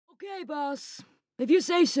Okay, boss. If you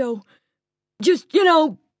say so. Just,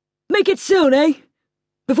 make it soon, eh?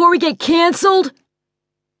 Before we get cancelled?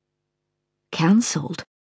 Cancelled?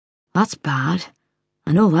 That's bad.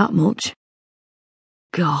 I know that much.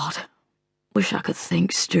 God, wish I could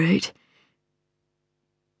think straight.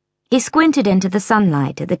 He squinted into the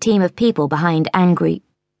sunlight at the team of people behind angry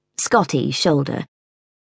Scotty's shoulder.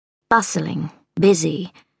 Bustling,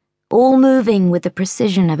 busy, all moving with the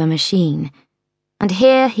precision of a machine. And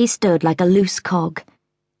here he stood like a loose cog.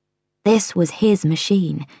 This was his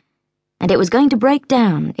machine, and it was going to break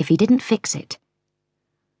down if he didn't fix it.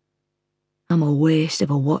 I'm a waste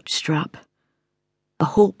of a watch strap. A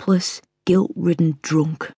hopeless, guilt-ridden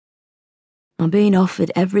drunk. I'm being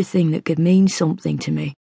offered everything that could mean something to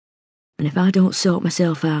me, and if I don't sort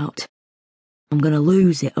myself out, I'm gonna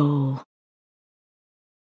lose it all.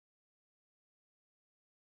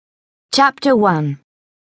 Chapter 1.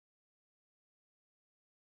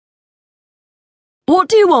 What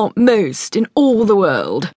do you want most in all the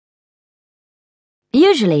world?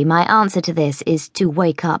 Usually my answer to this is to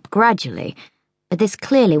wake up gradually, but this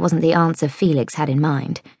clearly wasn't the answer Felix had in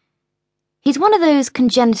mind. He's one of those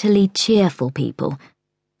congenitally cheerful people,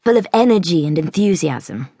 full of energy and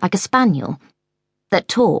enthusiasm, like a spaniel, that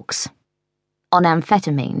talks, on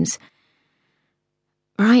amphetamines.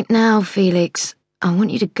 Right now, Felix, I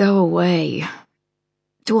want you to go away.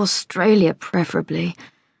 To Australia, preferably,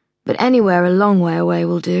 but anywhere a long way away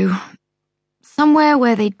will do. Somewhere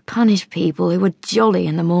where they'd punish people who were jolly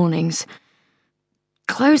in the mornings.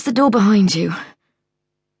 Close the door behind you.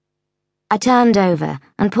 I turned over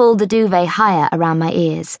and pulled the duvet higher around my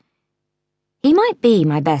ears. He might be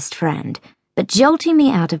my best friend, but jolting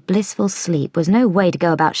me out of blissful sleep was no way to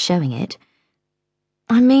go about showing it.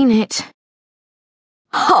 I mean it.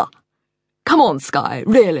 Ha! Come on, Sky,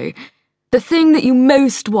 really. The thing that you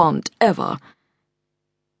most want, ever.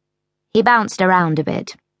 He bounced around a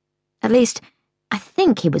bit. At least, I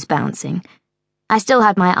think he was bouncing. I still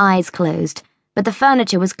had my eyes closed, but the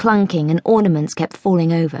furniture was clunking and ornaments kept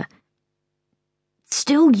falling over.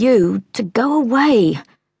 Still you, to go away.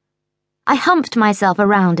 I humped myself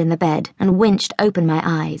around in the bed and winched open my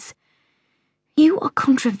eyes. You are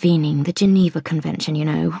contravening the Geneva Convention,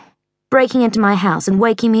 breaking into my house and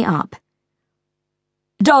waking me up.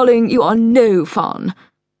 Darling, you are no fun.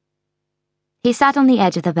 He sat on the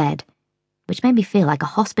edge of the bed, which made me feel like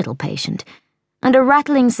a hospital patient, and a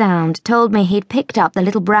rattling sound told me he'd picked up the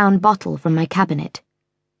little brown bottle from my cabinet.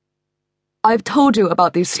 I've told you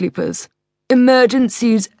about these sleepers.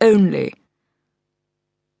 Emergencies only.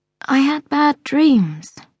 I had bad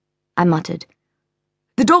dreams, I muttered.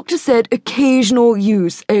 The doctor said occasional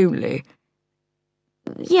use only.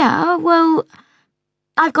 Yeah, well,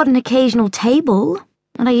 I've got an occasional table,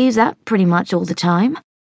 and I use that pretty much all the time.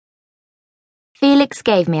 Felix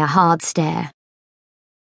gave me a hard stare.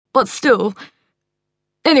 But still.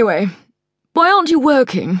 Anyway, why aren't you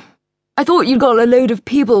working? I thought you'd got a load of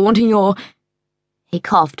people wanting your... He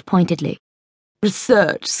coughed pointedly.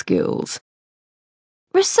 Research skills.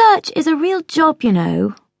 Research is a real job,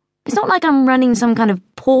 It's not like I'm running some kind of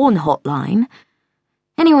porn hotline.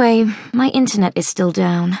 Anyway, my internet is still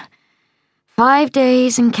down. 5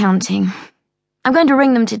 days and counting. I'm going to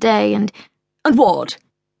ring them today and... And what?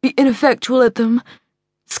 Be ineffectual at them?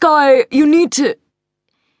 Sky, you need to...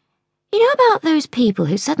 You know about those people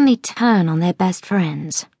who suddenly turn on their best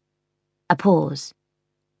friends? A pause.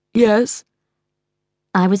 Yes?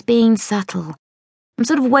 I was being subtle. I'm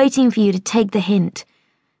sort of waiting for you to take the hint.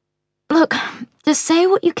 Look, just say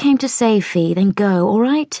what you came to say, Fee, then go, all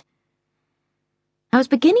right? I was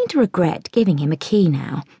beginning to regret giving him a key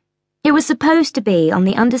now. It was supposed to be on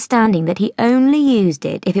the understanding that he only used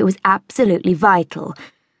it if it was absolutely vital.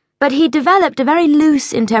 But he developed a very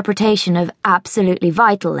loose interpretation of absolutely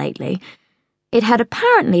vital lately. It had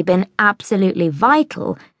apparently been absolutely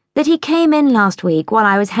vital that he came in last week while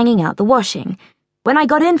I was hanging out the washing. When I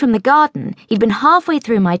got in from the garden, he'd been halfway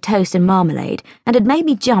through my toast and marmalade and had made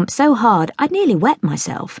me jump so hard I'd nearly wet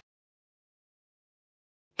myself.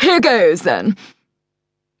 Here goes, then.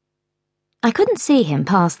 I couldn't see him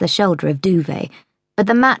past the shoulder of duvet, but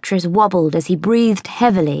the mattress wobbled as he breathed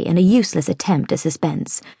heavily in a useless attempt at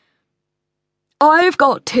suspense. I've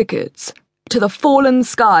got tickets to the Fallen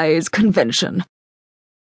Skies Convention.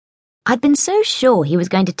 I'd been so sure he was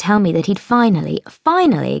going to tell me that he'd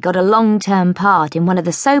finally got a long-term part in one of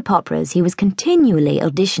the soap operas he was continually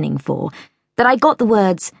auditioning for, that I got the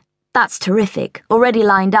words, "That's terrific," already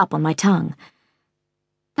lined up on my tongue.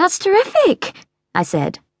 "That's terrific," I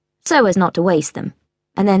said, so as not to waste them.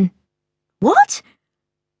 And then, "What?"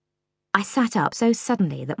 I sat up so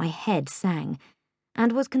suddenly that my head sang,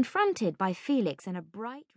 and was confronted by Felix in a bright